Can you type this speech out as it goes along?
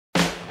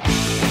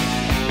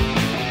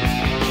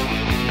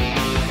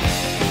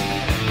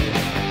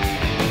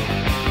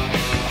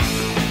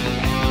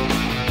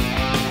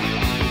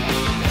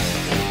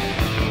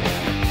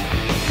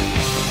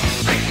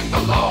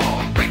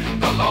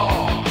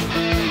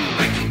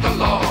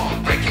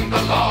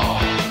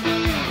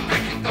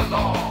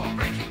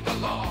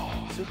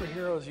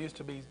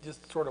to be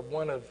just sort of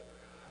one of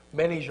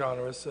many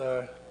genres.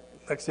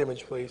 Next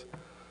image, please.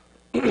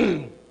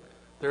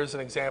 There's an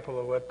example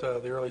of what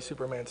the early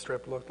Superman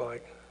strip looked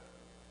like.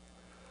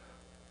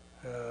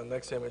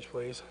 Next image,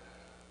 please.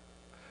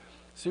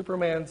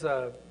 Superman's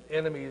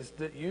enemies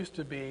that used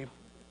to be,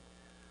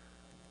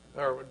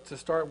 or to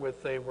start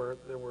with, there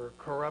were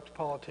corrupt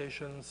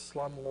politicians,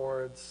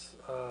 slumlords,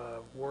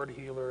 ward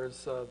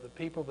healers, the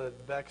people that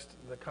vexed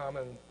the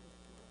common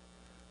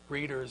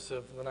readers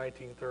of the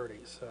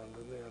 1930s,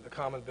 the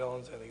common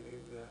villains, and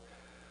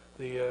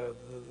the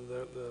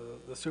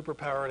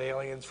superpowered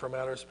aliens from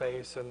outer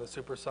space, and the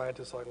super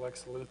scientists like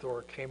Lex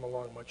Luthor came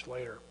along much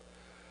later.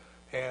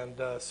 And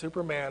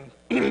Superman,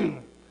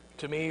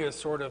 to me, is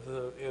sort of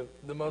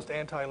the most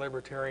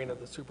anti-libertarian of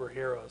the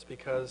superheroes,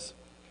 because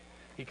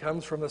he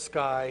comes from the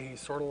sky,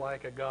 he's sort of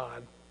like a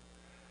god,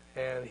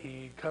 and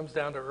he comes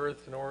down to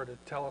Earth in order to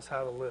tell us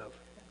how to live,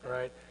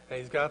 right? And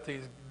he's got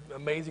these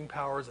amazing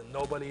powers that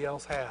nobody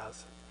else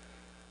has.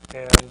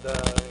 And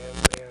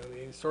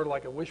he's sort of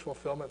like a wish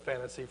fulfillment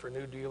fantasy for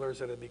New Dealers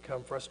that had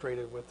become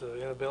frustrated with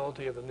the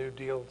inability of the New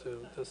Deal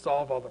to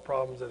solve all the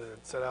problems that it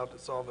had set out to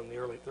solve in the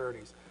early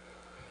 30s.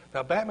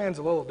 Now, Batman's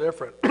a little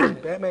different.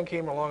 Batman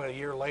came along a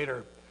year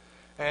later,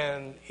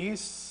 and he's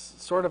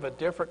sort of a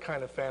different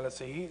kind of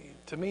fantasy.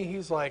 To me,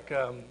 he's like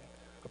a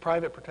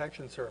private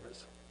protection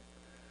service.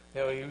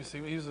 You know,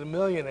 he was a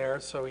millionaire,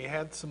 so he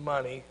had some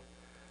money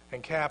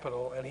and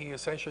capital, and he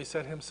essentially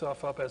set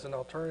himself up as an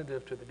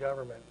alternative to the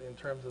government in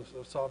terms of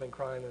solving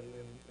crime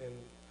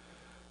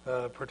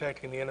and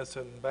protecting the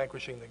innocent and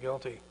vanquishing the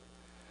guilty.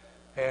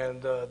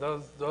 And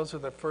those are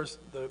the first.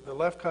 The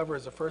left cover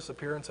is the first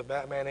appearance of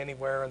Batman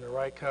anywhere, and the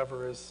right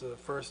cover is the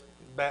first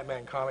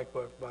Batman comic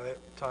book. By that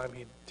time,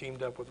 he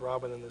teamed up with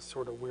Robin in this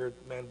sort of weird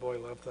man-boy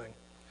love thing.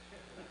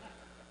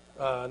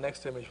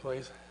 Next image,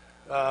 please.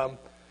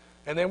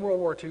 And then World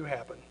War II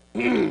happened,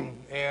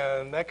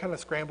 and that kind of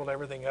scrambled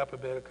everything up a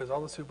bit because all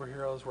the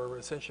superheroes were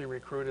essentially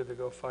recruited to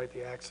go fight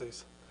the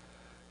Axis.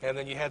 And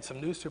then you had some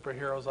new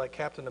superheroes like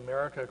Captain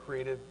America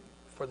created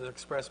for the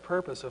express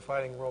purpose of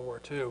fighting World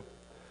War II.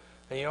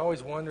 And you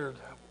always wondered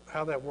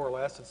how that war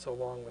lasted so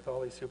long with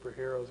all these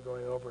superheroes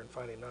going over and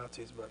fighting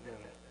Nazis, but you know,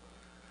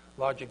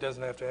 logic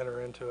doesn't have to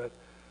enter into it.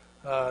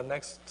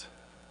 Next,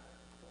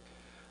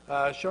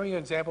 showing you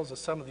examples of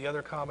some of the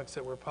other comics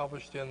that were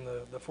published in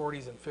the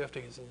 40s and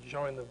 50s, and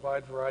showing the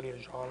wide variety of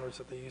genres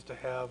that they used to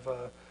have.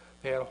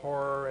 They had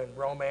horror and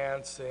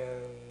romance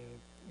and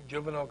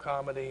juvenile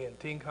comedy and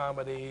teen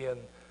comedy,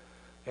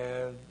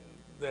 and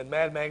then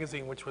Mad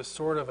Magazine, which was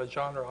sort of a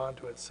genre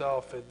unto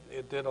itself,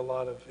 it did a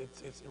lot of,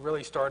 it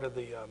really started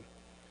the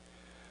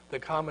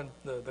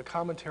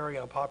commentary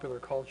on popular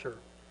culture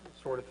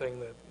sort of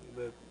thing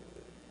that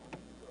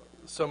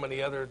so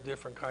many other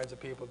different kinds of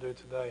people do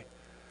today.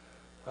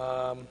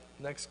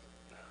 Next.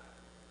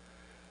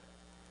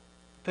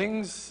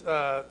 Things,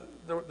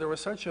 there was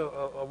such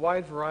a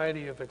wide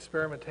variety of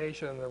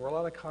experimentation. There were a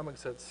lot of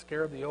comics that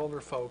scared the older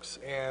folks,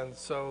 and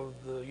so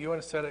the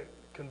UN Senate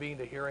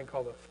convened a hearing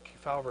called the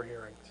Falver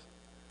hearings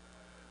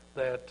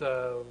that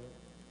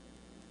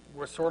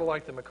were sort of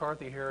like the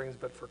McCarthy hearings,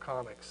 but for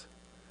comics.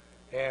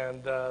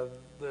 And the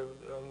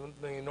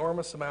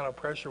enormous amount of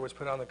pressure was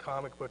put on the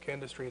comic book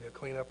industry to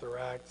clean up their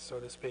act, so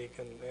to speak,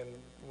 and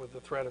with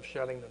the threat of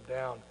shutting them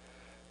down.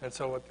 And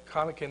so what the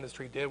comic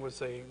industry did was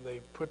they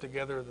put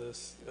together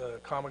this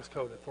Comics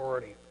Code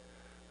Authority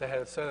that had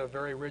a set of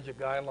very rigid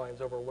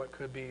guidelines over what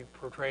could be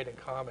portrayed in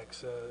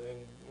comics,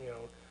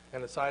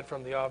 and aside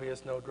from the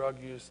obvious, no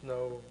drug use,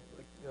 no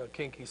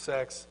kinky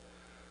sex,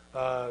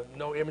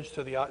 no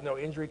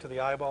injury to the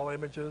eyeball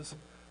images.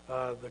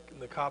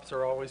 The cops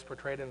are always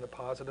portrayed in the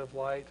positive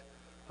light.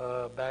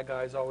 Bad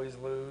guys always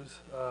lose.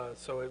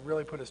 So it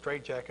really put a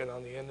straitjacket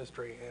on the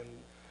industry, and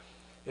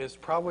is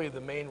probably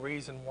the main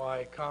reason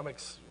why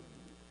comics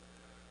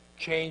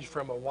changed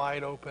from a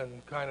wide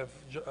open kind of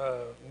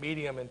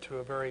medium into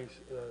a very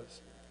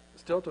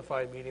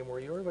stultified medium where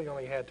you really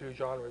only had two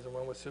genres, and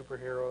one was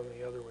superhero and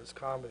the other was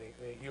comedy,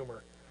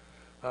 humor.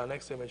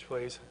 Next image,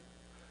 please.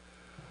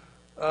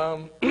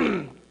 Now,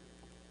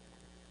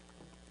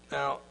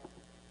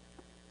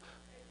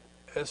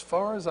 as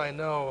far as I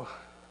know,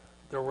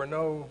 there were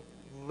no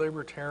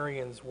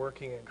libertarians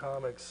working in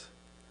comics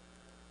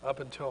up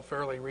until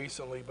fairly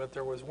recently, but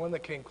there was one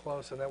that came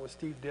close, and that was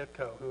Steve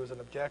Ditko, who was an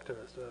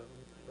objectivist, a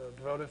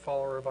devoted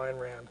follower of Ayn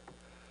Rand.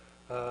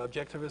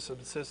 Objectivists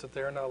insist that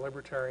they're not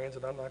libertarians,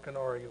 and I'm not going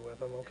to argue with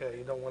them. Okay,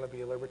 you don't want to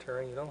be a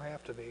libertarian, you don't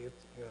have to be.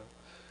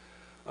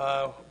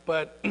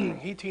 But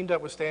he teamed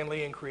up with Stan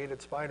Lee and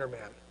created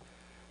Spider-Man.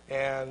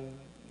 And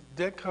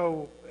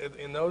Ditko,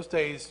 in those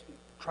days,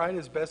 tried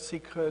as best he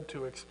could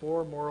to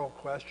explore moral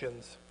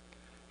questions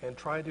and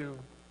try to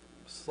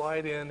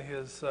slide in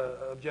his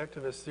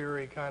objectivist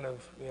theory kind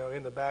of,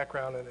 in the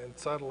background and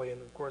subtly,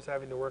 and of course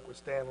having to work with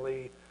Stan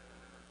Lee,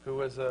 who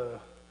was a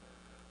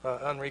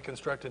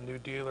unreconstructed New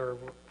Dealer,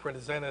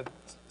 presented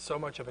so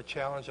much of a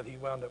challenge that he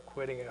wound up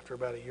quitting after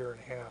about a year and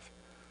a half.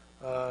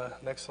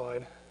 Next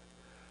slide.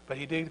 But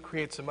he did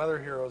create some other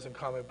heroes in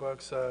comic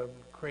books,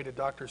 created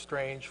Doctor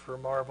Strange for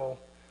Marvel,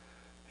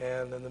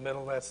 And in the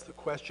middle, that's The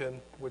Question,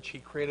 which he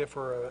created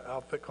for an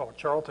outfit called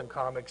Charlton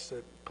Comics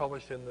that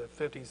published in the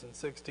 50s and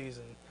 60s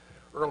and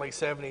early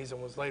 70s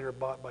and was later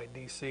bought by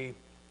DC.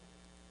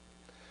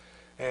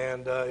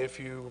 And if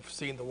you've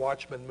seen the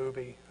Watchmen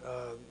movie,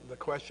 The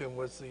Question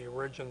was the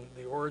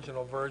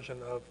original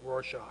version of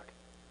Rorschach.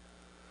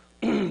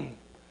 And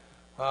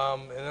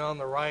on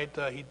the right,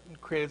 he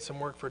created some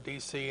work for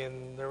DC,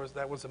 and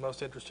that was the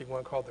most interesting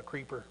one, called The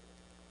Creeper.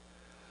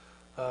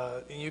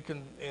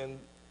 And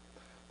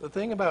the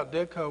thing about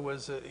Ditko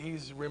was that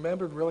he's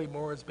remembered really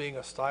more as being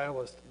a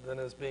stylist than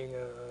as being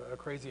a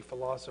crazy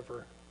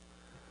philosopher.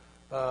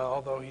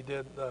 Although he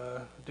did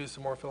do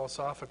some more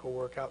philosophical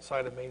work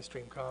outside of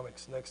mainstream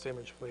comics. Next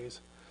image,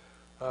 please.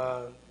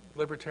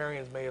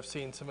 Libertarians may have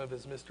seen some of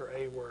his Mr.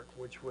 A work,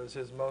 which was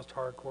his most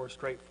hardcore,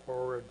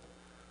 straightforward,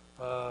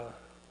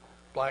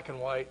 black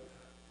and white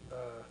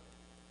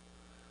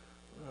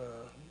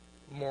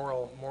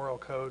moral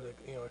code,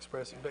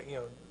 expressing,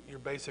 your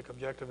basic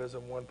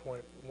objectivism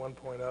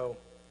 1.0.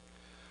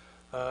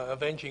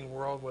 Avenging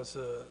World was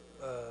a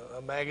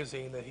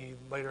magazine that he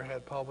later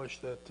had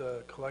published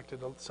that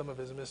collected some of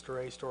his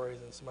Mr. A stories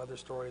and some other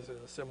stories in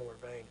a similar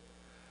vein.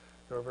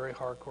 They were very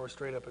hardcore,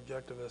 straight-up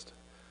objectivist.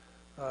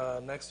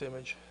 Next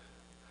image.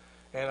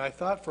 And I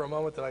thought for a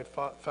moment that I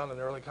found an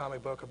early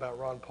comic book about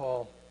Ron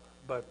Paul,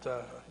 but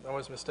I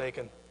was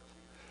mistaken.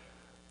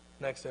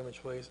 Next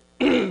image, please.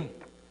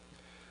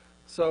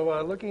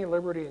 So looking at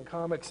Liberty in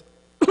comics,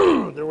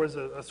 there was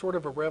a sort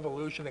of a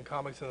revolution in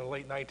comics in the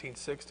late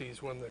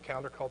 1960s when the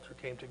counterculture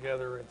came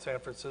together in San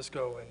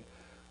Francisco,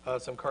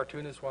 and some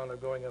cartoonists wound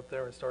up going up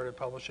there and started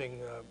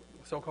publishing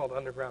so-called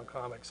underground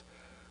comics.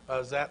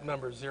 Zap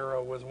number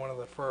 0 was one of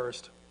the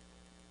first.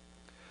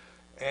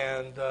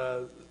 And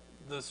the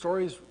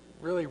stories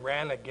really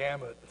ran a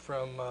gamut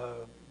from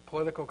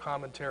political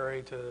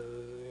commentary to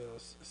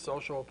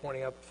social,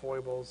 pointing out the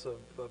foibles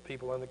of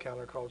people in the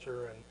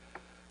counterculture,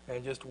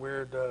 and just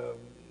weird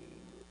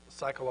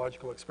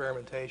psychological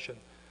experimentation.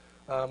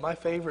 My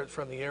favorite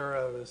from the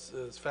era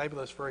is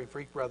Fabulous Furry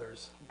Freak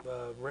Brothers,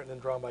 written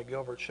and drawn by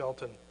Gilbert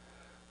Shelton,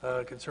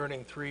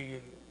 concerning 3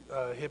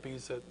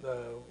 hippies that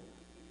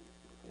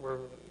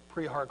were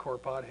pretty hardcore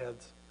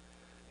potheads.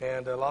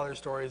 And a lot of their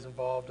stories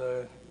involved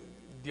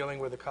dealing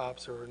with the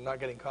cops, or not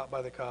getting caught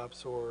by the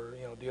cops, or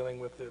dealing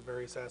with the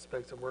various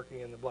aspects of working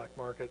in the black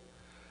market.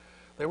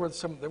 They were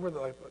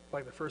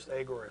like the first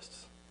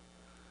agorists,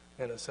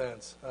 in a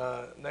sense.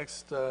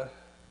 Next, and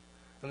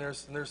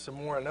there's some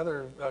more.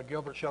 Another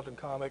Gilbert Shelton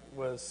comic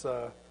was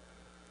a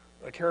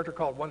character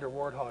called Wonder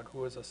Warthog, who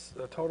was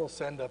a total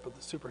send-up of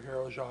the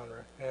superhero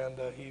genre, and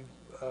he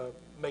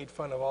made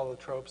fun of all the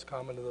tropes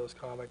common to those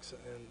comics.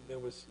 And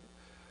it was,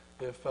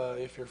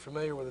 if you're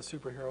familiar with the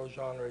superhero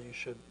genre, you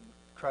should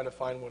try to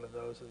find one of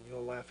those, and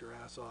you'll laugh your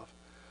ass off.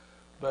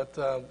 But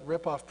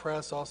Rip-Off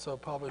Press also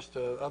published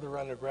other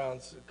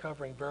undergrounds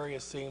covering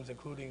various themes,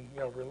 including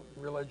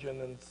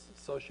religion and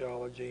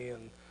sociology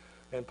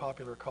and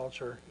popular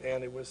culture.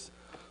 And it was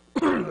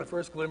the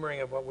first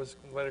glimmering of what was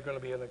later going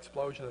to be an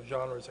explosion of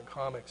genres in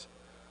comics.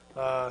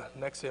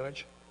 Next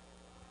image.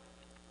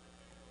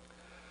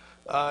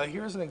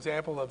 Here's an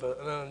example of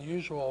an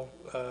unusual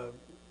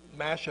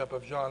mashup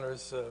of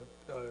genres,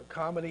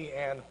 comedy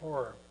and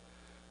horror.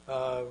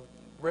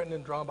 Written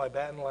and drawn by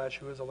Battenlash,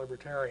 who is a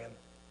libertarian.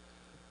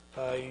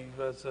 He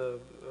was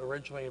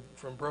originally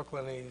from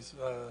Brooklyn. He's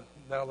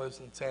now lives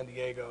in San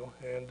Diego,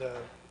 and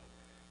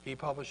he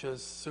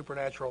publishes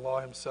supernatural law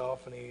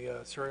himself, and he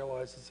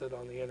serializes it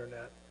on the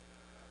internet.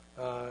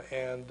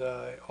 And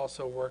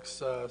also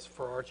works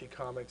for Archie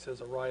Comics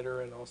as a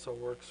writer, and also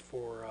works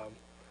for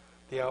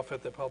the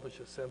outfit that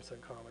publishes Simpson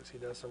Comics. He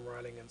does some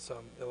writing and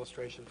some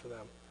illustration for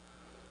them.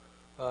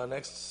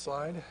 Next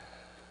slide.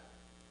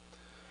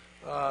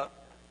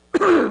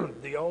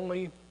 The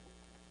only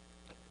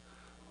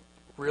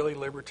really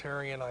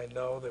libertarian I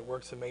know that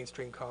works in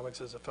mainstream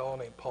comics is a fellow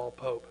named Paul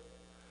Pope.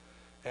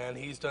 And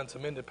he's done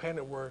some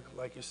independent work,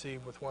 like you see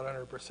with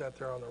 100%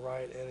 there on the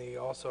right, and he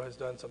also has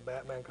done some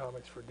Batman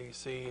comics for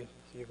DC.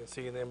 You can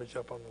see an image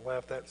up on the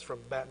left. That's from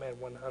Batman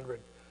 100,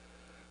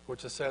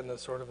 which is set in a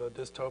sort of a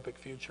dystopic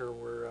future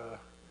where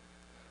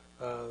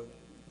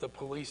the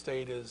police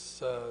state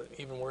is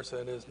even worse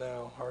than it is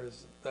now, hard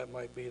as that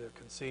might be to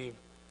conceive.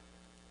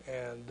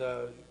 And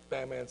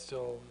Batman's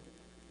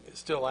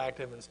still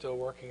active and still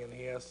working, and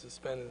he has to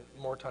spend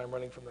more time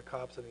running from the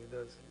cops than he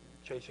does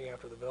chasing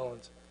after the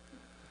villains.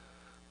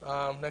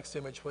 Next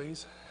image,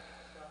 please.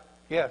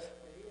 Yes. Did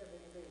he have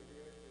anything to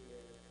do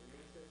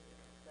with the Mises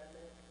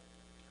Batman?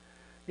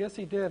 Yes,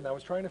 he did. And I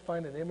was trying to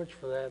find an image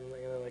for that,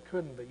 and I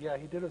couldn't. But yeah,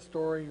 he did a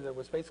story that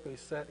was basically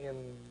set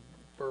in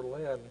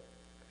Berlin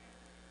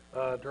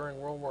during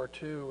World War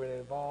II, and it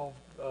involved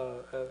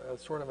a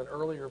sort of an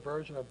earlier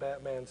version of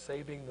Batman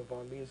saving the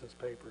von Mises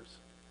papers.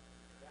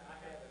 Yeah, I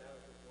haven't. I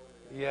was just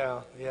wondering.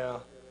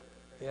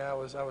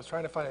 Yeah. I was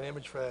trying to find an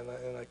image for that,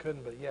 and I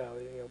couldn't. But yeah,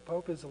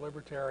 Pope is a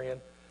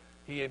libertarian.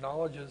 He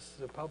acknowledges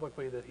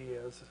publicly that he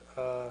is,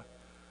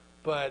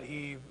 but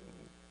he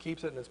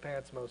keeps it in his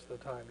pants most of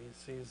the time.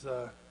 He's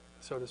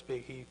so to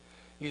speak.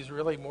 he's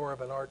really more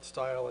of an art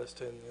stylist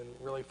and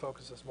really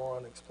focuses more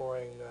on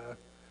exploring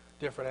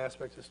different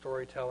aspects of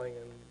storytelling,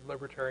 and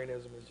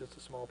libertarianism is just a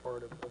small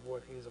part of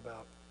what he's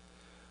about.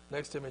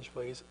 Next image,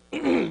 please.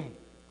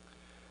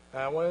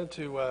 I wanted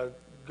to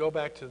go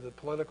back to the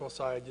political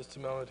side just a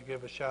moment to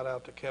give a shout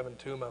out to Kevin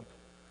Tuma,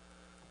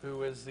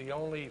 who is the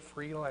only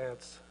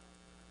freelance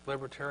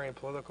libertarian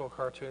political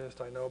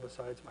cartoonist I know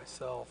besides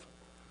myself.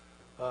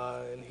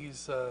 And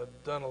he's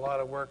done a lot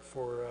of work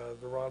for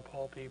the Ron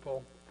Paul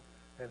people,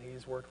 and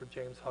he's worked with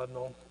James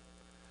Hudnall.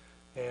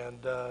 And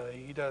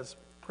he does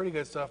pretty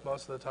good stuff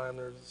most of the time.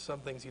 There's some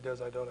things he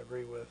does I don't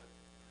agree with.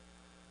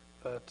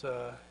 But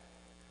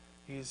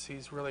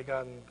he's really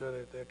gotten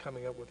good at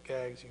coming up with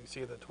gags. You can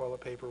see the toilet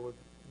paper with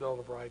Bill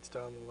of Rights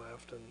down the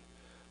left, and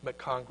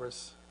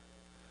McCongress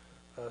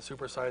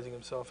supersizing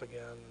himself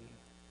again, and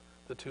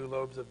the two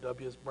lobes of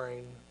W's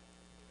brain.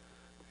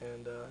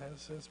 And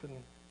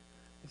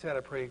he's had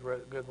a pretty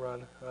good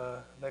run.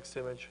 Next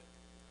image.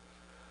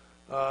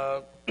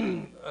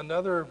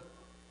 Another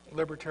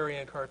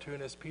libertarian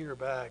cartoonist, Peter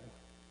Bagg,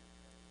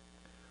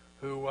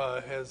 who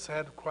has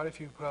had quite a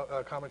few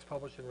comics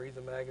published in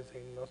Reason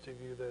magazine. Most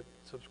of you that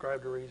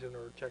subscribe to Reason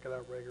or check it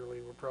out regularly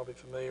were probably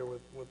familiar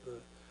with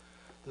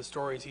the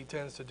stories. He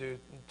tends to do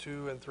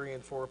 2 and 3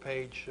 and 4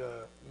 page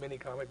mini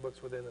comic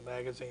books within the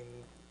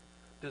magazine,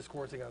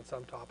 discoursing on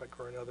some topic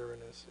or another in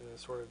a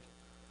sort of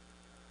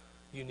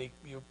unique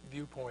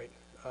viewpoint.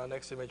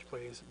 Next image,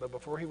 please. But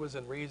before he was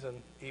in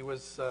Reason, he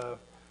was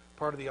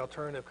part of the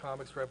alternative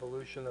comics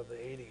revolution of the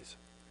 80s,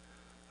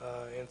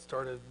 and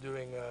started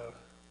doing,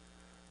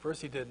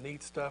 first he did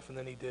neat stuff and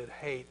then he did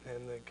hate,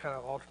 and then kind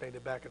of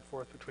alternated back and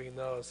forth between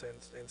those,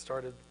 and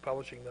started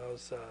publishing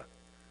those, I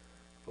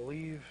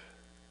believe,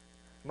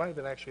 it might have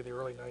been actually the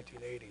early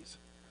 1980s,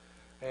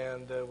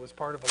 and was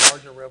part of a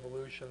larger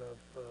revolution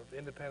of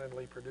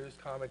independently produced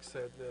comics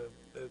that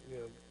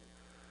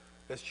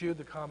eschewed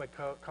the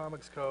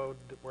comics code,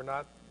 were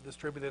not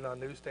distributed on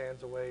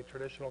newsstands the way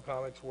traditional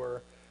comics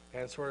were,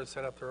 and sort of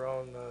set up their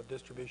own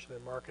distribution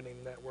and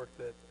marketing network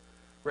that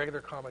regular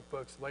comic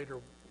books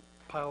later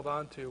piled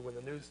onto when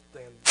the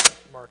newsstand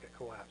market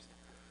collapsed.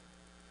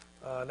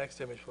 Next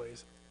image,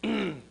 please.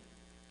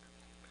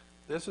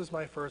 This is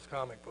my first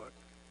comic book.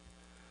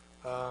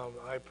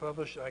 I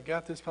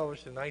got this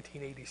published in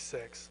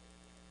 1986,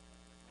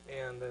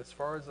 and as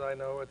far as I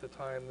know at the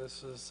time,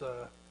 this is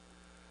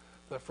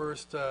the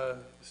first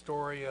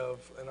story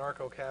of an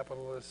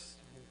anarcho-capitalist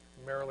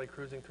merrily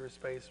cruising through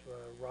space,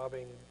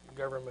 robbing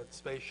government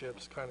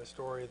spaceships kind of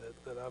story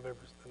that I've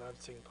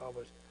seen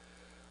published.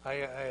 I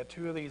had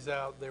 2 of these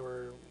out.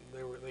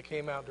 They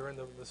came out during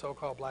the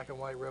so-called black and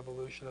white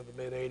revolution of the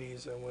mid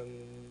 '80s, and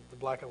when the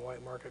black and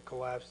white market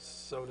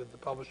collapsed, so did the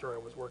publisher I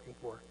was working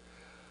for.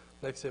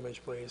 Next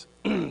image, please.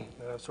 And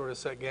I've sort of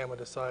set Gamma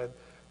aside.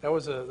 That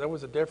was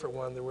a different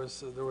one. There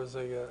was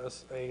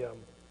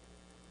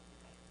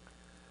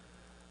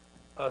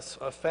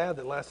a fad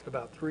that lasted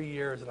about 3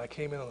 years, and I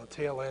came in on the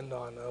tail end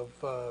of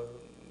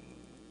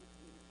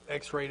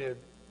X-rated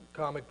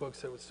comic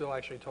books that still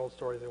actually told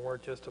stories. They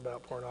weren't just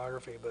about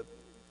pornography, but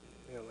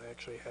they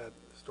actually had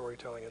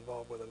storytelling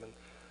involved with them. And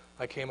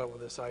I came up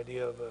with this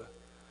idea of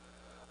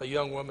a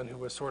young woman who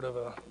was sort of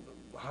a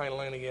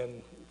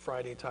Heinleinian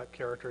Friday type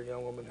character, a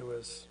young woman who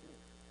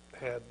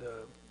had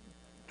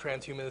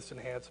transhumanist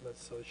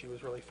enhancements, so she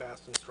was really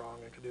fast and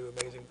strong and could do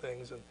amazing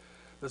things. And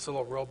this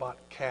little robot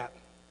cat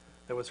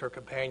that was her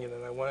companion,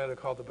 and I wanted to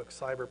call the book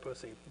Cyber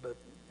Pussy, but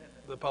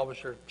the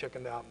publisher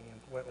chickened out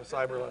and went with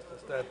Cyberlust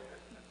instead.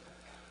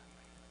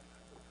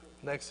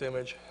 Next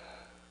image.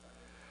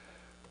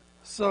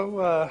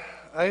 So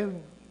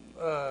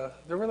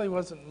there really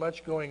wasn't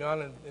much going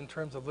on in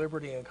terms of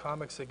liberty in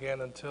comics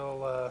again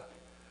until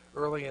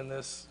early in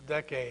this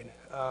decade.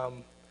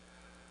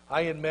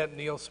 I had met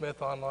Neil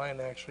Smith online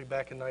actually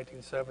back in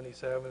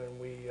 1977, and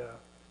we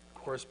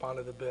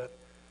corresponded a bit.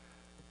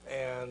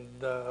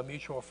 And a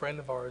mutual friend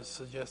of ours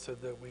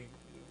suggested that we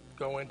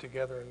go in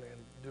together and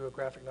do a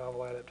graphic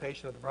novel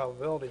adaptation of The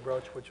Probability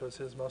Broach, which was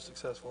his most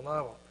successful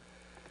novel.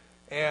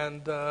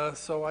 And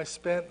so I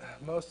spent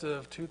most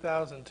of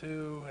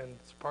 2002 and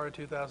part of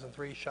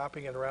 2003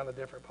 shopping it around the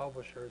different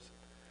publishers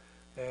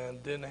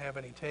and didn't have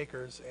any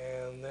takers.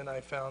 And then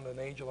I found an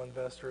angel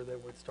investor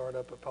that would start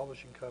up a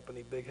publishing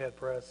company, Big Head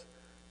Press,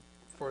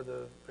 for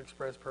the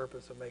express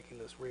purpose of making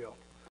this real.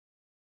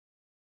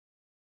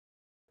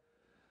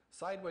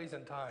 Sideways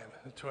in time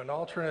to an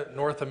alternate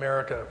North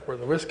America where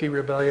the Whiskey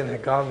Rebellion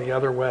had gone the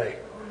other way.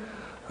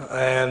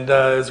 And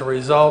as a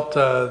result,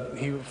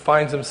 he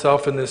finds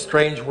himself in this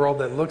strange world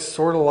that looks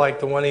sort of like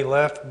the one he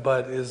left,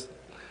 but is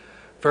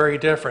very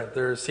different.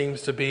 There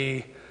seems to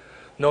be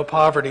no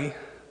poverty,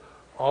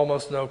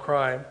 almost no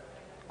crime,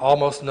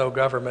 almost no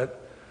government.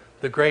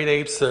 The great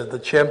apes, the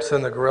chimps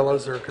and the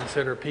gorillas are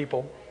considered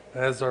people,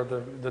 as are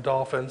the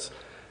dolphins.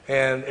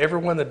 And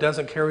everyone that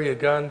doesn't carry a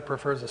gun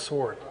prefers a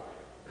sword.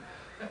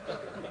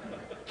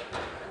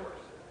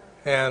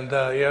 And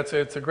yeah,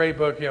 it's a great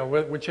book.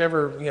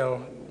 Whichever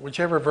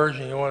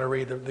version you want to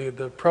read.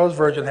 The prose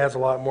version has a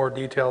lot more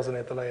details in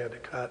it than I had to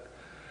cut.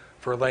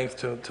 for length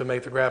to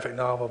make the graphic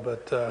novel,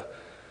 but the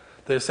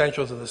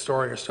essentials of the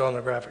story are still in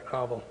the graphic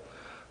novel.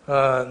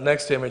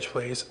 Next image,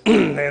 please.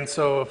 And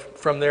so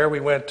from there we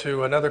went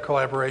to another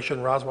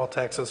collaboration, Roswell,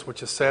 Texas,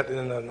 which is set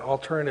in an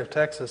alternative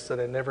Texas that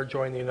had never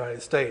joined the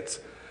United States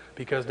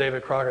because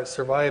David Crockett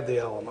survived the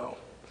Alamo.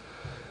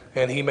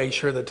 And he made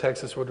sure that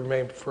Texas would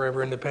remain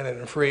forever independent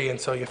and free. And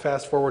so you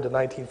fast forward to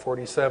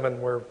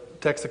 1947, where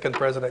Texican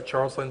President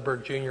Charles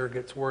Lindbergh Jr.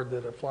 gets word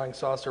that a flying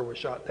saucer was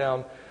shot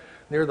down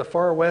near the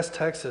far west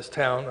Texas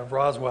town of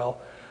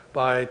Roswell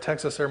by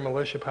Texas Air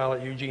Militia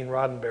pilot Eugene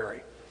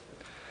Roddenberry.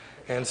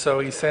 And so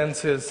he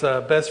sends his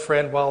best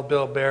friend, Wild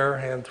Bill Bear,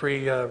 and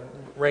 3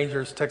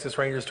 Rangers, Texas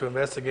Rangers, to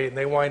investigate. And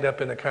they wind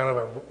up in a kind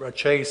of a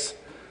chase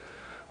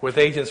with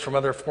agents from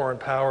other foreign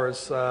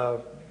powers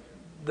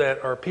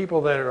that are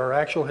people that are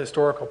actual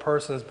historical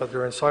persons, but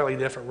they're in slightly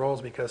different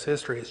roles because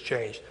history has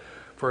changed.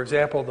 For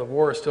example, the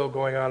war is still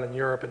going on in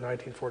Europe in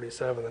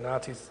 1947. The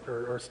Nazis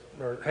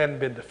hadn't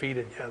been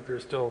defeated yet. They're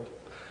still,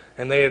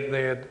 and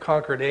they had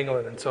conquered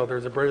England, and so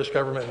there's a British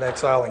government in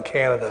exile in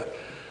Canada.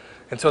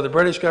 And so the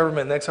British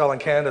government in exile in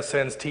Canada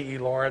sends T.E.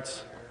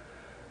 Lawrence,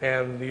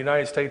 and the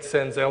United States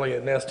sends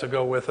Eliot Ness to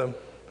go with them.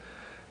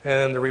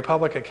 And the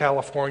Republic of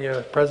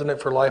California,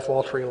 President for Life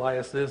Walter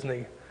Elias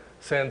Disney,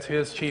 sends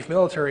his chief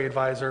military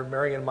advisor,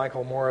 Marion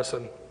Michael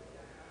Morrison,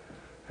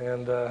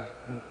 and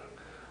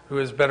who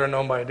is better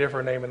known by a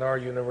different name in our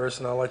universe,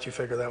 and I'll let you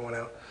figure that one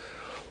out.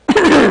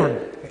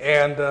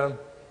 And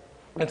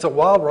it's a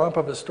wild romp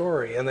of a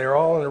story, and they're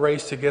all in a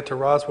race to get to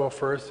Roswell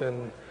first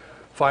and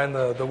find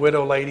the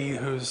widow lady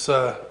whose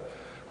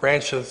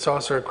ranch the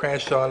saucer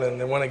crashed on, and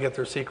they want to get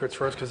their secrets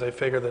first because they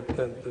figure that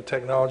the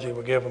technology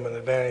will give them an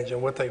advantage, and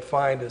what they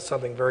find is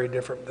something very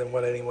different than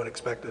what anyone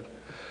expected.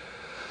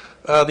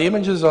 The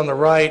images on the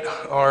right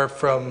are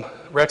from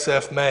Rex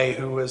F. May,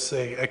 who was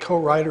a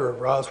co-writer of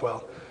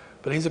Roswell,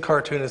 but he's a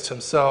cartoonist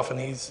himself, and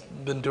he's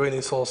been doing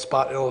these little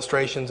spot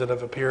illustrations that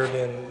have appeared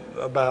in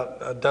about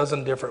a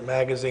dozen different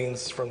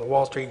magazines, from the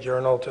Wall Street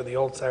Journal to the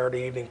old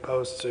Saturday Evening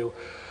Post to,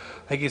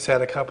 I think he's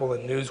had a couple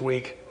in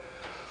Newsweek.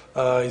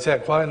 He's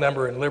had quite a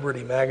number in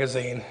Liberty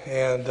magazine,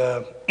 and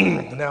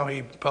now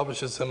he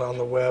publishes them on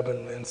the web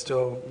and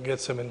still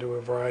gets them into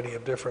a variety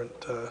of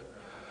different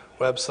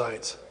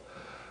websites.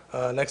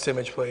 Next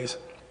image, please.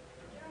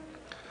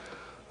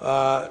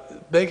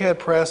 Big Head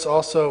Press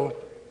also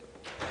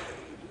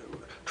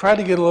tried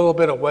to get a little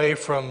bit away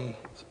from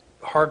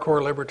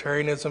hardcore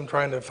libertarianism,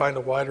 trying to find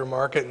a wider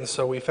market, and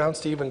so we found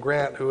Stephen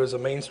Grant, who is a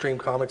mainstream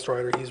comics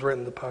writer. He's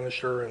written The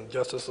Punisher and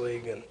Justice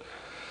League and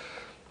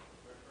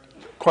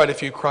quite a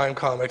few crime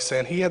comics,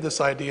 and he had this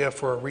idea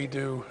for a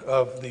redo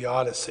of the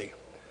Odyssey,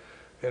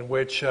 in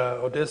which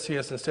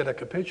Odysseus, instead of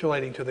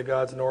capitulating to the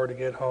gods in order to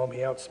get home, he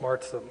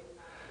outsmarts them.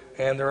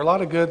 And there are a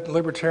lot of good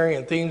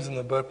libertarian themes in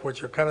the book,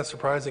 which are kind of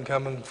surprising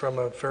coming from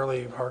a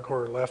fairly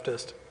hardcore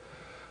leftist.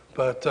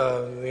 But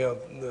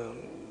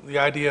the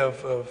idea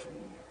of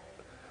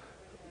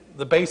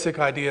the basic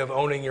idea of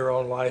owning your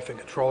own life and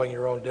controlling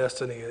your own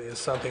destiny is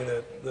something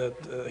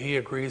that he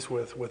agrees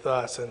with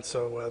us, and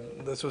so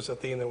this was a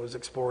theme that was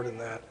explored in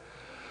that.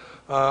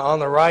 On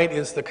the right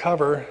is the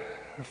cover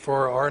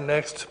for our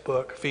next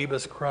book,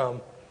 Phoebus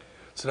Crumb.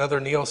 It's another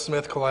Neil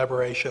Smith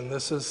collaboration.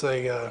 This is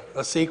a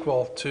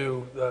sequel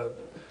to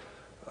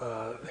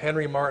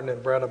Henry Martin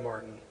and Bretta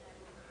Martin.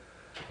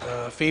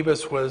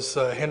 Phoebus was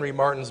Henry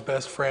Martin's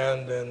best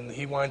friend, and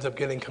he winds up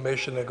getting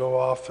commissioned to go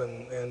off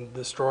and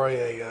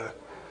destroy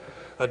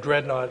a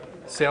dreadnought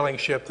sailing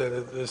ship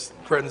that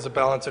threatens the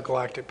balance of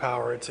galactic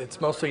power.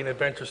 It's mostly an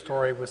adventure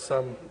story with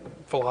some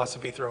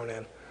philosophy thrown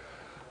in.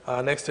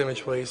 Next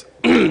image, please.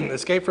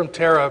 Escape from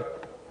Terra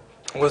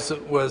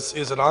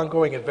is an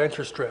ongoing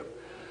adventure strip.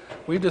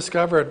 We've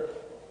discovered,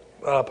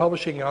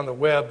 publishing on the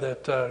web,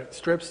 that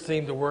strips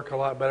seem to work a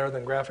lot better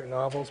than graphic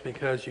novels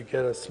because you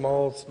get a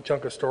small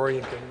chunk of story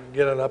and can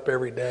get it up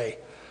every day.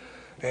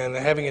 And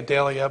having a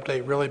daily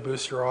update really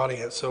boosts your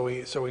audience. So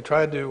we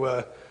tried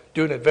to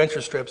do an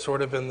adventure strip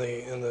sort of in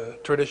the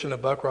tradition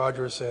of Buck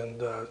Rogers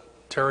and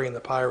Terry and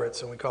the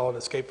Pirates, and we call it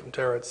Escape from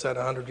Terra. It's set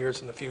 100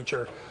 years in the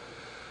future,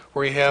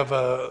 where you have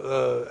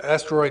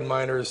asteroid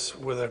miners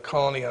with a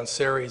colony on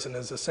Ceres, and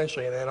is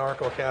essentially an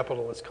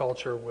anarcho-capitalist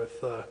culture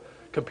with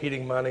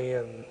competing money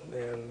and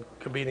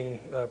competing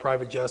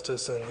private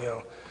justice, and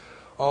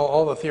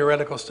all the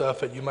theoretical stuff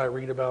that you might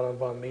read about on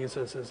von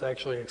Mises is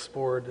actually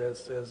explored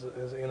as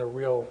in a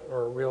real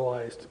or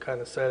realized kind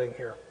of setting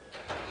here.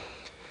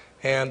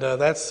 And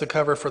that's the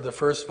cover for the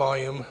first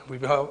volume. We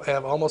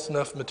have almost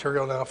enough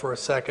material now for a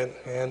second,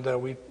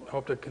 and we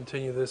hope to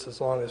continue this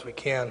as long as we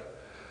can.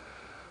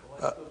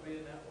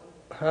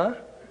 Huh?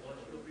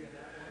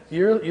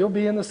 You'll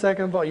be in the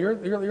second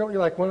volume. You're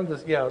like one of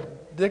the,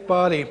 Dick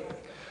Body.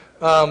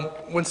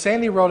 When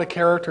Sandy wrote a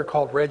character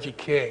called Reggie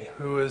King,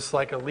 who is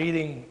like a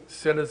leading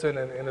citizen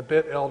and a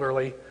bit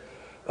elderly,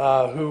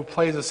 who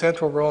plays a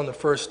central role in the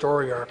first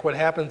story arc, what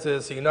happens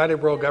is the United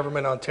World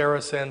Government on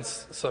Terra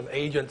sends some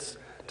agents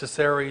to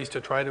Ceres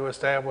to try to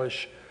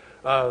establish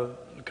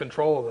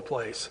control of the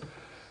place.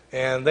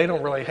 And they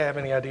don't really have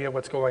any idea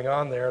what's going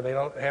on there. They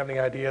don't have any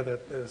idea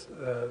that this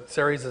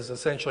Ceres is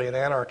essentially an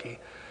anarchy.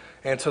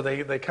 And so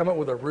they come up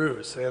with a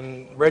ruse.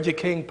 And Reggie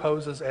King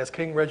poses as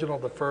King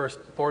Reginald I,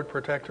 Lord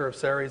Protector of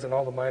Ceres and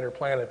all the minor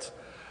planets,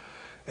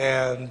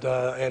 and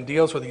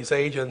deals with these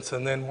agents,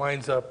 and then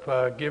winds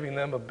up giving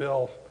them a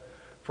bill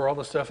for all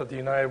the stuff that the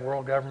United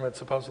World Government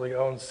supposedly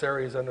owns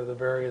Ceres under the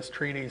various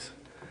treaties,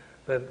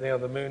 that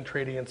the Moon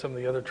Treaty and some of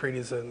the other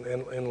treaties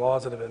and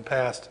laws that have been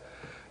passed,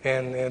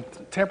 and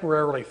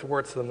temporarily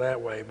thwarts them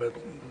that way. But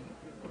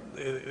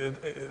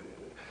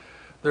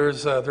there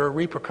are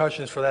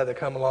repercussions for that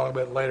come along a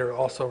bit later,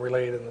 also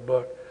related in the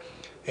book.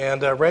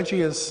 And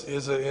Reggie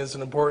is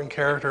an important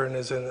character and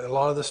is in a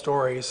lot of the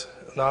stories,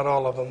 not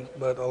all of them,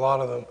 but a lot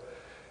of them.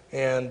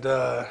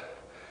 And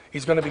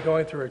he's going to be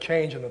going through a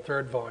change in the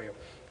third volume.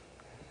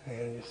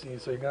 And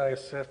so you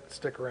guys have to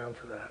stick around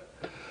for that.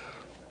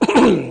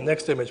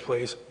 Next image,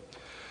 please.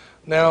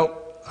 Now,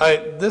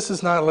 this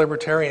is not a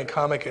libertarian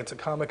comic. It's a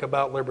comic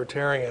about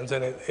libertarians,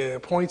 and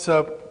it points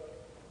up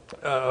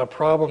a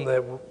problem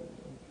that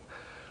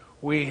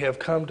we have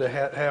come to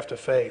have to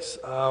face.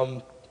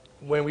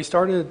 When we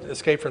started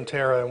Escape from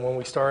Terra, and when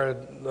we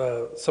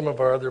started some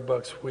of our other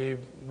books, we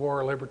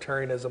wore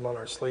libertarianism on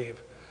our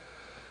sleeve.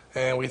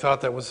 And we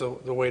thought that was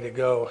the way to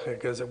go,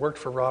 because it worked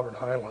for Robert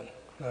Heinlein.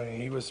 I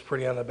mean, he was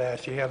pretty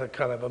unabashed. He had a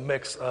kind of a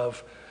mix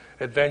of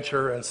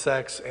adventure and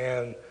sex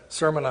and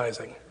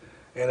sermonizing.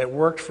 And it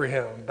worked for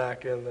him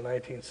back in the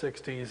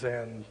 1960s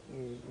and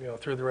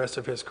through the rest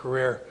of his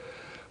career.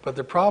 But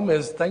the problem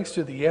is, thanks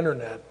to the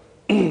internet,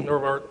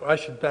 or I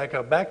should back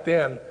up, back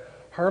then,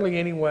 hardly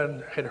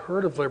anyone had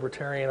heard of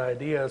libertarian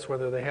ideas,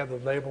 whether they had the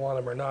label on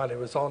them or not. It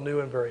was all new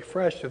and very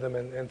fresh to them,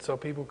 and so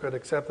people could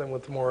accept them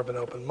with more of an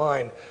open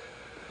mind.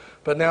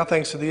 But now,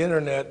 thanks to the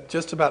internet,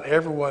 just about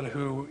everyone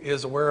who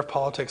is aware of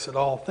politics at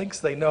all thinks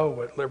they know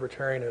what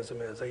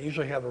libertarianism is. They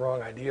usually have the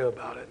wrong idea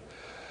about it.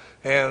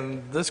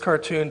 And this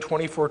cartoon,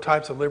 24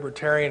 Types of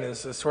Libertarian,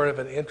 is sort of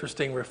an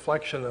interesting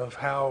reflection of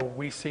how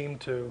we seem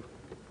to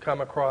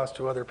come across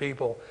to other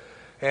people.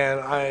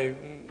 And I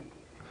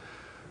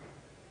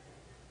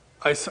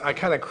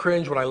kind of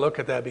cringe when I look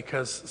at that,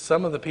 because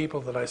some of the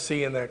people that I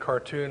see in that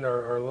cartoon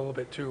are a little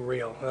bit too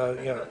real.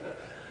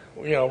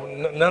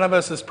 None of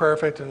us is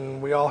perfect,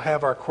 and we all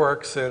have our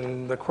quirks,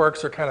 and the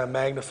quirks are kind of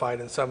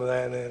magnified in some of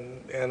that.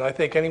 And I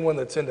think anyone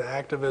that's into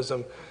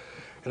activism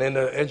and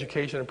into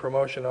education and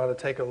promotion ought to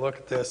take a look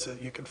at this.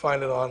 You can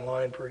find it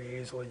online pretty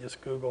easily.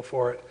 Just Google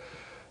for it,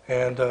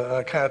 and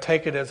kind of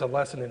take it as a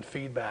lesson in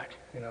feedback.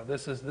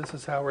 This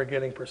is how we're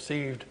getting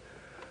perceived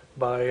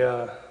by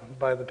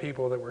the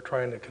people that we're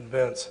trying to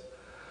convince.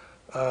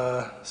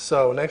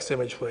 So next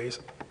image, please.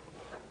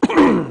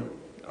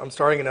 I'm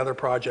starting another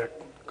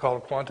project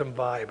called Quantum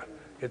Vibe.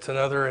 It's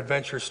another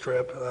adventure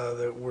strip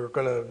that we're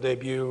going to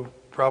debut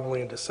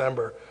probably in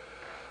December.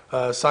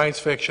 Science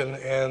fiction,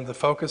 and the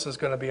focus is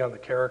going to be on the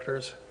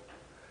characters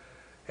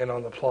and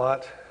on the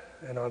plot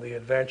and on the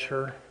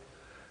adventure,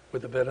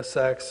 with a bit of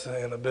sex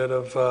and a bit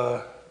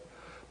of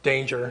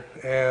danger.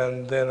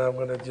 And then I'm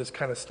going to just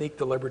kind of sneak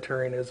the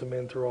libertarianism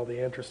in through all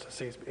the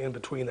intricacies in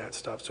between that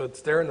stuff. So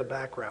it's there in the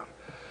background.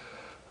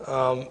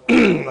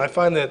 I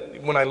find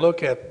that when I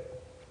look at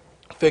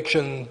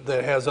fiction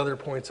that has other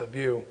points of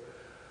view,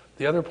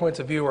 the other points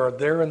of view are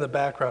there in the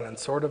background and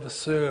sort of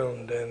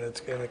assumed, and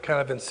it kind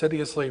of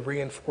insidiously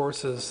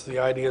reinforces the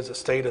ideas of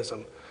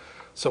statism.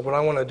 So what I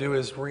want to do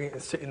is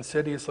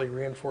insidiously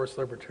reinforce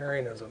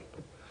libertarianism,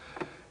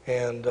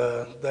 and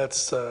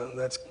that's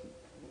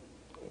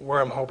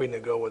where I'm hoping to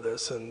go with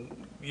this.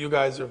 And you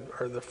guys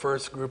are the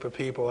first group of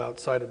people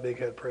outside of Big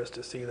Head Press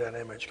to see that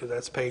image, because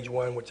that's page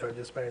 1, which I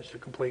just managed to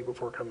complete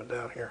before coming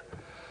down here.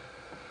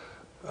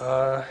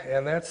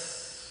 And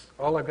that's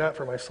all I've got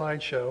for my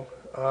slideshow.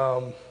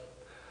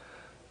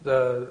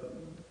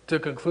 To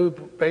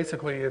conclude,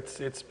 basically,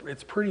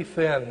 it's pretty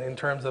thin in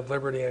terms of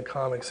Liberty and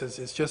comics.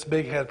 It's just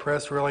Big Head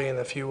Press, really, and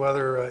a few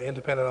other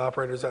independent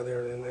operators out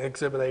there, and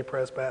Exhibit A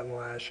Press, Bat and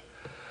Lash.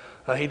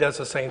 He does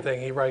the same thing.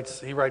 He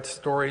writes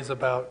stories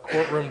about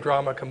courtroom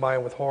drama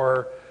combined with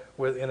horror,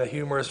 in a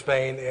humorous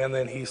vein, and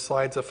then he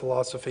slides a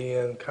philosophy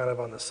in kind of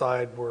on the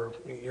side where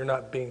you're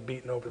not being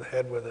beaten over the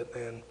head with it.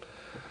 And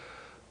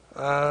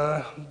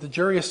the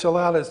jury is still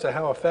out as to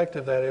how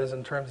effective that is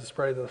in terms of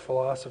spreading the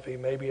philosophy.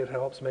 Maybe it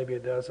helps, maybe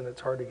it doesn't. It's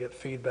hard to get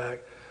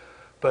feedback.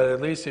 But at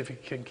least if you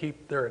can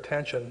keep their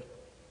attention,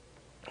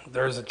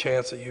 there's a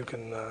chance that you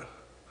can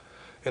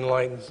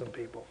enlighten some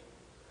people.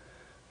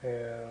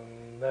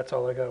 And that's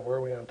all I got. Where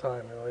are we on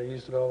time? I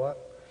used it all up?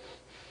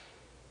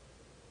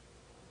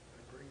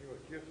 I bring you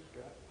a gift,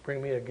 Scott.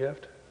 Bring me a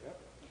gift? Yep.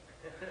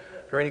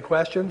 Are there any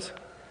questions?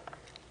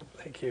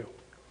 Thank you.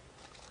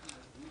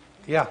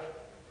 Yeah.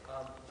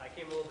 I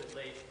came a little bit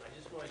late. I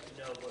just wanted to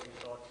know what your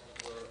thoughts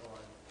were on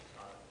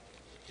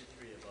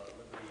history of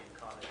liberty and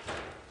comics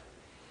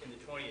in the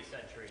 20th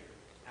century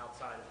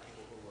outside of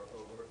people who were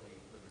overtly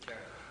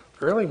libertarian.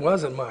 There really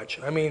wasn't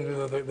much. I mean,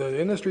 the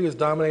industry is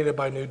dominated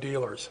by new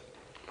dealers.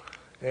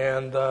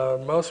 And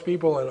most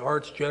people in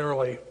arts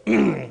generally,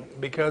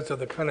 because of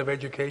the kind of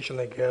education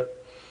they get,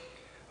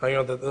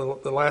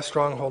 The last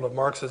stronghold of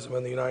Marxism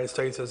in the United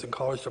States is in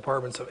college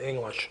departments of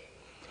English.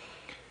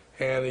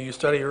 And you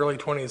study early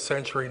 20th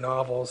century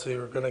novels,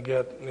 you're going to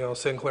get,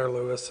 Sinclair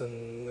Lewis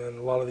and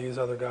a lot of these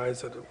other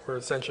guys that were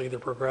essentially either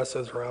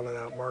progressives or out and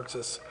out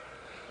Marxists.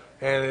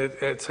 And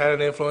it's had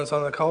an influence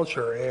on the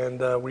culture.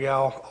 And we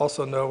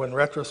also know in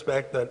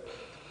retrospect that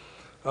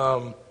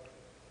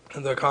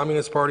the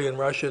Communist Party in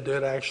Russia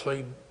did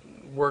actually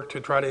work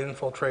to try to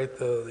infiltrate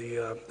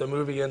the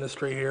movie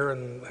industry here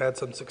and had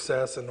some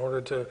success in order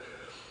to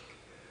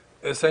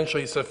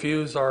essentially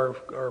suffuse our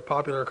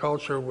popular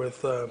culture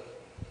with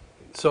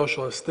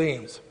socialist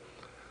themes.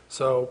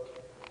 So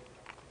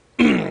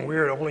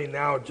we're only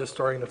now just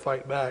starting to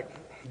fight back.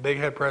 Big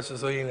Head Press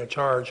is leading the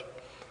charge.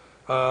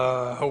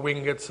 Hope we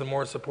can get some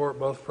more support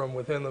both from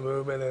within the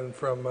movement and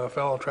from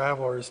fellow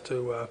travelers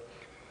to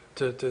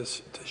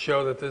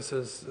show that this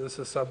is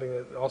something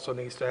that also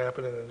needs to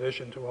happen in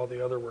addition to all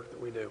the other work that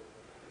we do.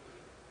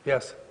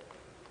 Yes?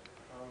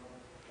 I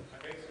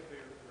basically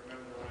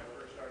remember when I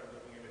first started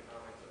looking into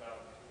comics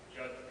about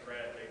Judge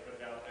Dredd, they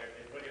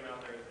put him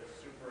out there as this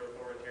super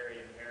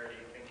authoritarian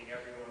parody, thinking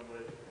everyone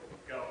would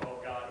go,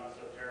 oh God, he's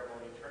so terrible,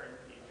 and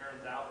he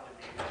turns out to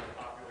be the most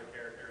popular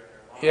character in their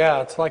lives.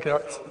 Yeah, it's like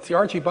it's the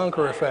Archie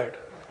Bunker effect.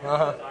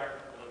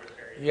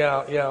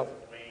 Yeah.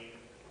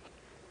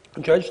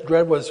 Judge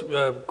Dredd was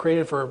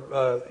created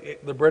for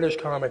the British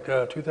comic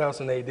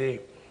 2000 AD.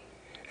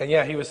 And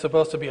yeah, he was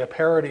supposed to be a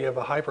parody of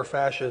a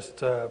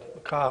hyper-fascist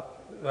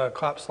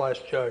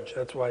cop/judge.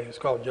 That's why he was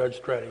called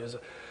Judge Dredd.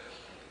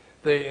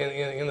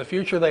 In the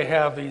future, they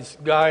have these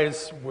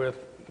guys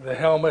with the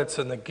helmets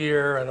and the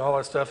gear and all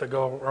that stuff that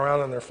go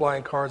around in their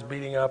flying cars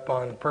beating up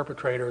on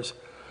perpetrators.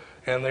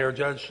 And they are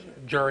judge,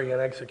 jury,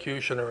 and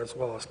executioner as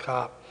well as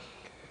cop.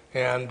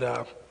 And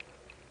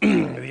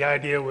the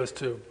idea was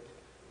to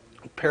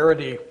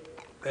parody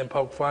and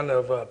poke fun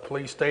of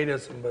police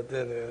statism, but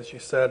then, as you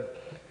said,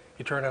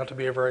 he turned out to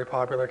be a very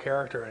popular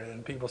character,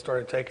 and people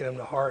started taking him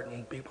to heart,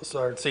 and people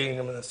started seeing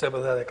him in a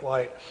sympathetic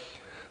light.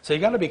 So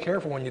you got to be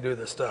careful when you do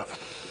this stuff.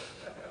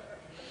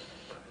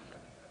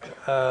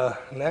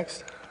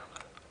 Next.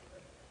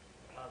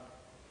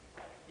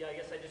 Yeah, I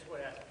guess I just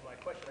want to ask my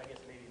question. I guess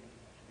maybe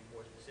should be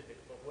more specific.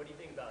 But what do you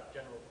think about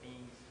general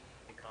themes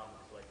in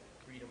comics, like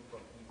freedom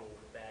from evil,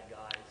 bad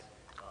guys,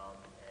 and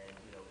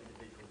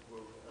individual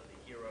growth of the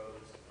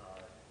heroes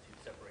to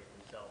separate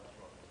themselves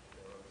from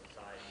their own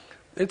society?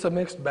 It's a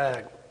mixed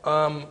bag.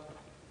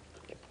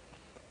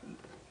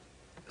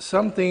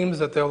 Some themes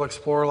that they'll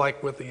explore,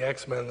 like with the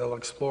X-Men, they'll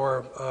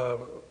explore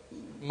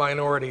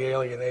minority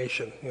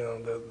alienation.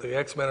 The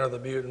X-Men are the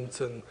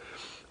mutants, and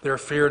they're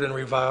feared and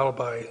reviled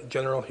by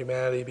general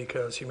humanity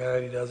because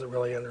humanity doesn't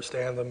really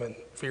understand them and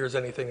fears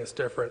anything that's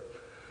different.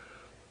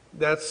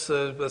 That's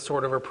a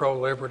sort of a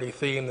pro-liberty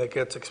theme that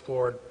gets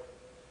explored.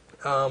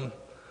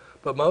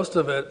 But most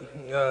of it,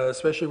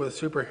 especially with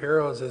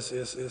superheroes,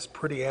 is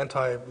pretty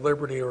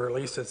anti-liberty, or at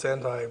least it's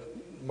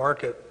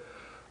anti-market.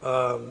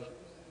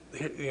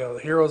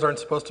 Heroes aren't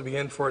supposed to be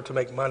in for it to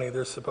make money.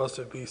 They're supposed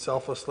to be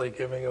selflessly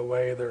giving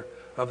away their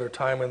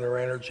time and their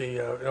energy,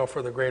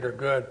 for the greater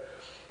good.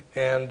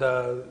 And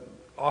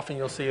often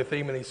you'll see a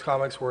theme in these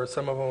comics where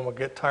some of them will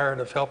get tired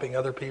of helping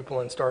other people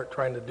and start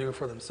trying to do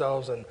for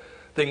themselves, and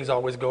things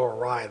always go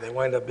awry. They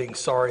wind up being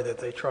sorry that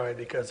they tried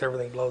because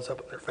everything blows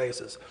up in their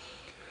faces.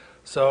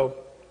 So,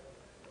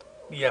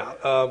 yeah,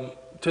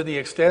 to the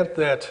extent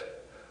that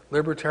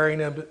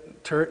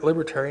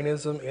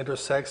libertarianism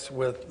intersects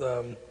with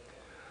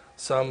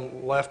some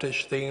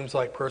leftish themes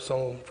like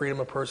freedom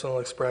of personal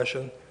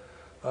expression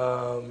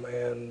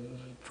and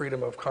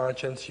freedom of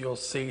conscience, you'll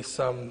see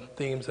some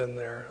themes in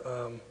there,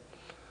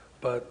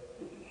 but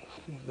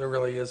there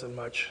really isn't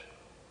much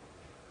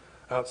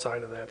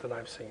outside of that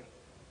I've seen.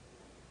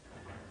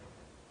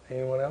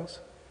 Anyone else?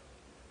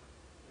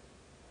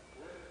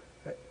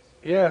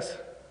 Yes.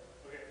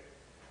 Okay.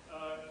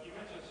 You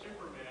mentioned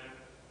Superman,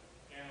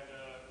 and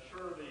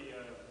sure,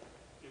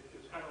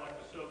 it's kind of like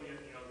the Soviet,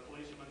 the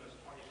policeman is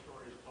 20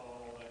 stories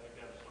tall. I think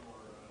that's a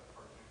similar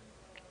cartoon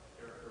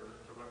character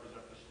to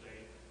represent the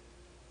state.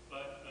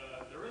 But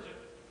there is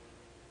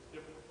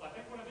I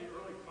think one of the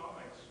early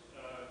comics,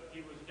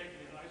 he was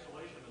taken in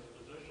isolation as a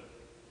physician.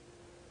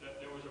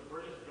 That there was a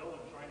British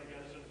villain trying to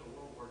get us into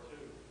World War II.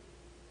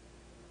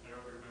 I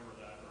don't remember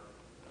that.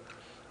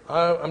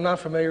 I'm not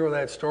familiar with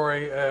that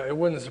story. It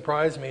wouldn't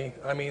surprise me.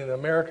 I mean,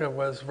 America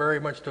was very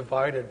much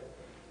divided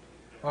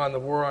on the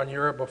war on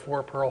Europe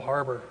before Pearl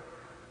Harbor.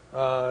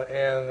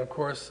 And of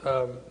course,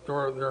 there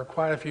are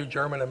quite a few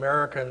German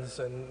Americans,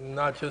 and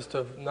not just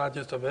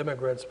of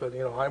immigrants, but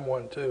I'm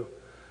one too.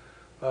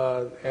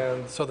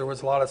 And so there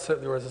was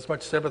as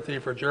much sympathy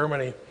for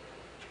Germany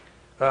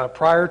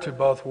prior to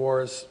both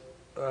wars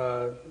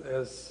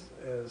as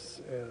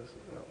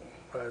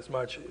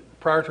much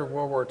prior to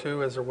World War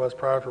II as there was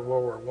prior to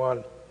World War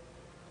I.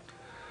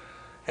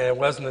 And it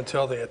wasn't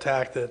until the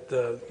attack that,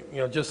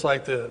 just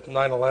like the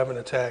 9/11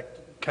 attack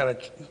kind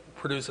of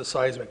produced a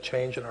seismic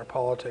change in our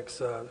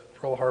politics,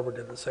 Pearl Harbor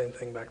did the same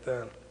thing back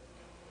then.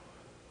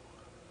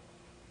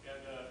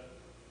 And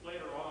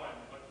later on,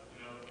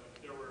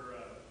 there were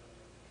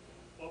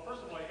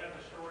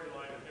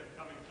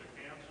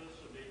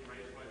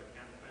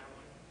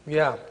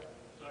Yeah.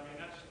 So, I mean,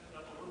 that's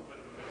a little bit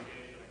of a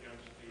mitigation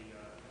against the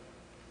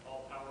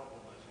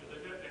all-powerfulness.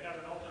 Because they had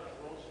an alternate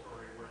world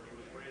story where he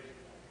was raised,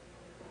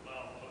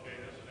 well,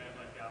 okay, this is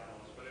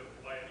anti-capitalist, but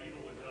by an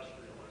evil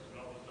industrialist,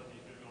 and all of a sudden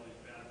he's doing all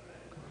these bad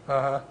things.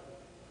 Uh-huh. So,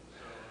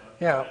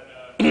 Yeah.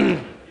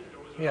 and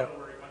there was Yeah. another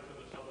where he went to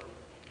this other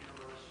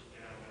universe,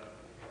 and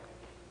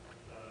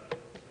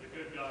the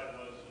good guy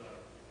was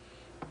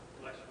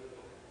Lex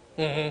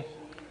Luthor. Mm-hmm.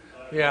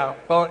 Yeah.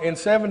 Well, in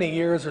 70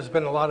 years, there's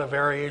been a lot of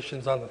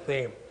variations on the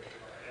theme.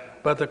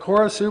 But the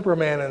core of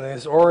Superman and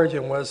his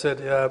origin was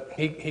that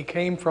he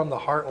came from the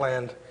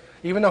heartland,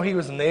 even though he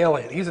was an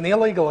alien. He's an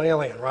illegal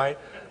alien, right?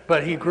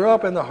 But he grew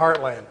up in the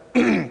heartland.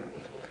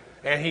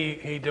 And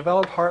he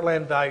developed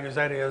heartland values,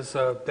 that is,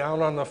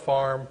 down on the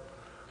farm,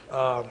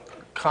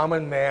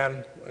 common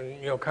man,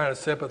 kind of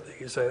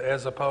sympathies,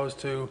 as opposed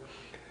to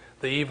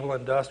the evil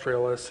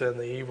industrialists and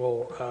the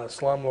evil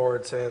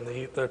slumlords and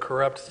the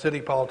corrupt city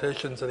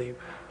politicians that he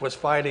was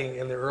fighting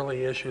in the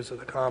early issues of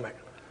the comic.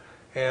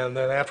 And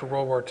then after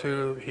World War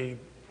II,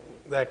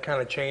 that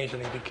kind of changed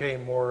and he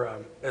became more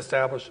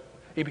established.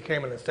 He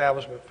became an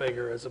establishment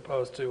figure as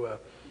opposed to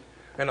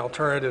an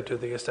alternative to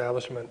the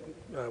establishment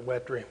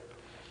wet dream.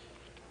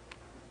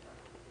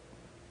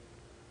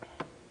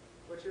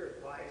 What's your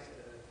advice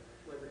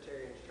to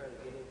libertarians trying to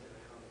get into the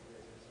comic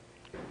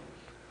business?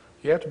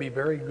 You have to be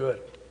very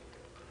good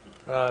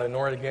in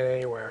order to get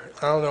anywhere.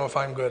 I don't know if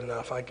I'm good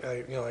enough. I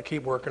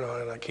keep working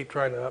on it. I keep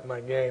trying to up my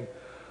game.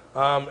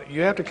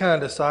 You have to kind of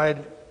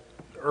decide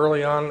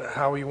early on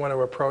how you want to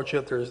approach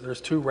it.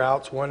 There's two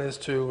routes. One is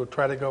to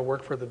try to go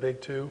work for the big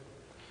two,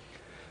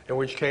 in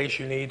which case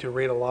you need to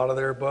read a lot of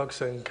their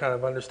books and kind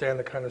of understand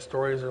the kind of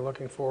stories they're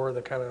looking for,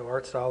 the kind of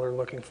art style they're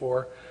looking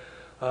for.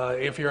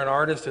 If you're an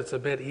artist, it's a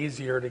bit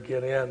easier to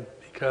get in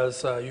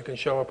because you can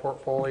show a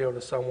portfolio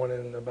to someone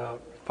in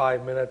about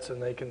 5 minutes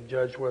and they can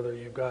judge whether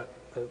you've got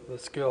the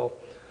skill.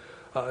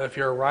 If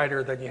you're a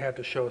writer, then you have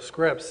to show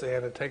scripts,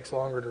 and it takes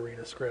longer to read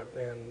a script,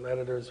 and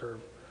editors are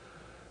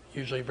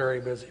usually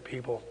very busy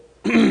people.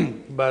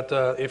 But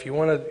if you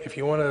want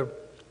to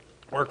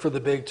work for the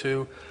big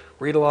two,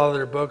 read a lot of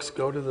their books,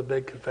 go to the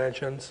big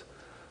conventions,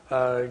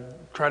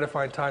 try to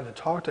find time to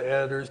talk to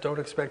editors. Don't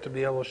expect to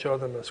be able to show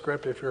them a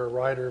script if you're a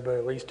writer, but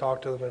at least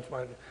talk to them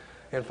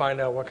and find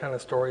out what kind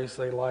of stories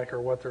they like or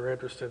what they're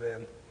interested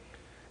in,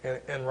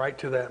 and write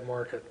to that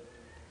market.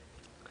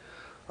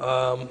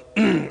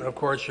 Of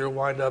course, you'll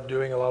wind up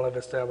doing a lot of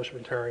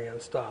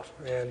establishmentarian stuff,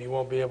 and you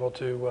won't be able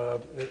to,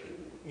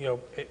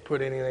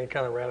 put in any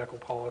kind of radical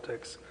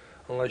politics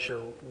unless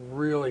you're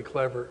really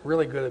clever,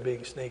 really good at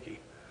being sneaky.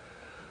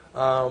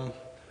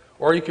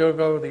 Or you could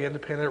go the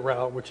independent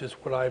route, which is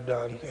what I've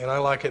done, and I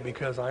like it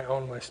because I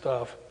own my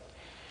stuff.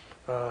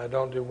 I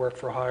don't do work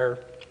for hire,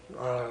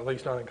 at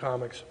least not in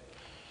comics,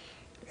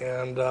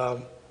 and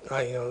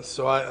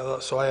so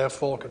I have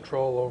full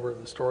control over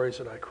the stories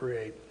that I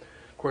create.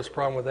 Of course, the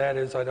problem with that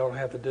is I don't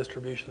have the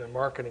distribution and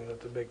marketing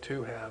that the big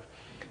two have,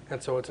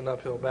 and so it's an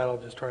uphill battle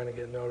just trying to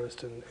get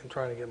noticed and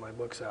trying to get my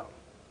books out.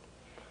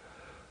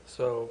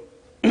 So,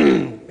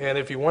 and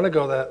if you want to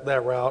go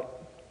that route,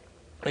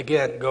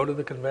 again, go to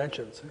the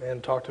conventions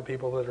and talk to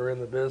people that are in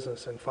the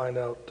business and find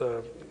out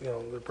the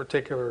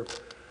particular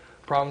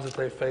problems that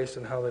they faced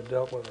and how they've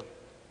dealt with them.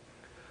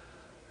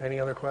 Any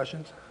other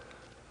questions?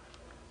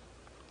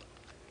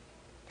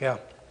 Yeah.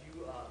 Do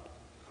you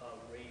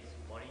raise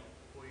money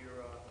for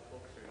your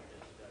books, or you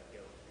just go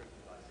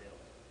strictly by sales?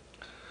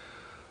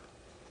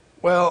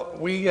 Well,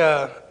 we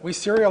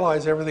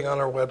serialize everything on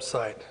our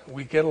website.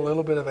 We get a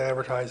little bit of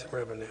advertising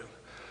revenue,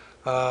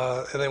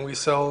 and then we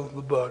sell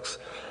the books.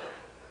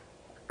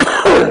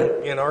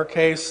 In our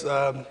case,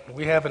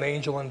 we have an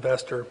angel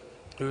investor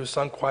who's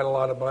sunk quite a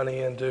lot of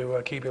money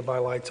into keeping my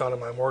lights on and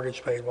my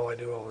mortgage paid while I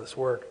do all this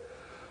work.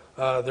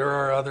 There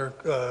are other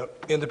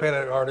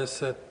independent artists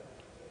that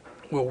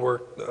will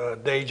work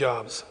day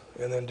jobs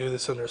and then do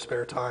this in their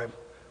spare time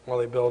while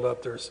they build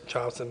up their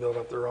chops and build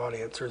up their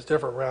audience. There's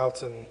different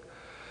routes, and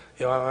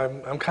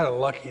I'm kind of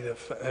lucky to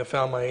have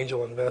found my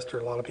angel investor.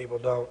 A lot of people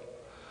don't.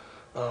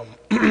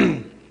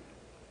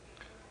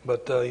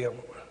 But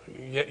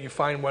you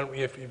find one.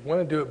 If you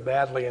want to do it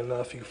badly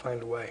enough, you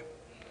find a way.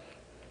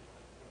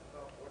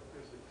 What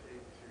does it take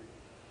to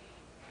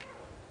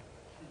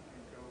keep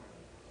you going?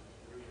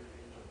 What does your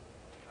angel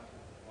have to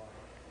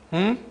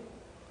provide?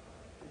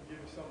 Can you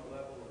give us some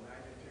level of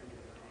magnitude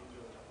that your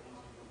angel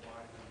needs to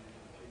provide for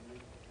you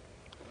to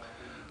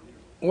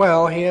continue?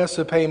 Well, he has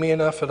to pay me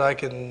enough that I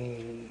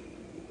can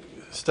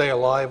stay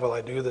alive while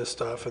I do this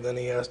stuff, and then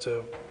he has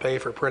to pay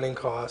for printing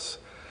costs.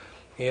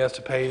 He has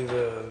to pay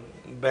the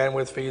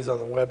bandwidth fees on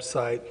the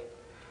website,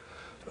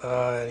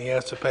 and he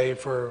has to pay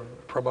for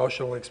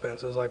promotional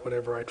expenses, like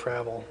whenever I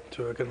travel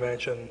to a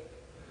convention,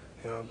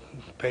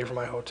 pay for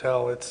my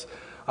hotel.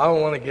 I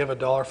don't want to give a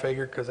dollar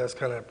figure because that's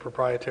kind of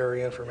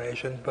proprietary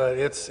information, but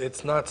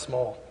it's not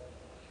small.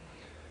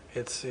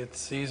 It's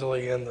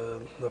easily in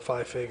the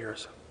 5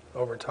 figures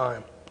over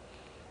time.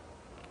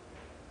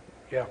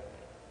 Yeah.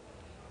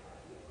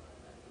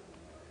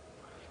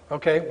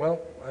 Okay, well,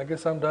 I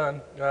guess I'm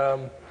done.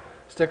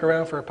 Stick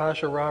around for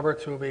Pasha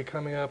Roberts, who will be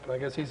coming up. I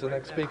guess he's the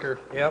next speaker.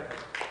 Yep.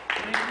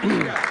 Give me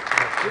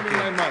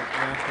my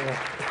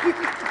mic,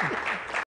 man.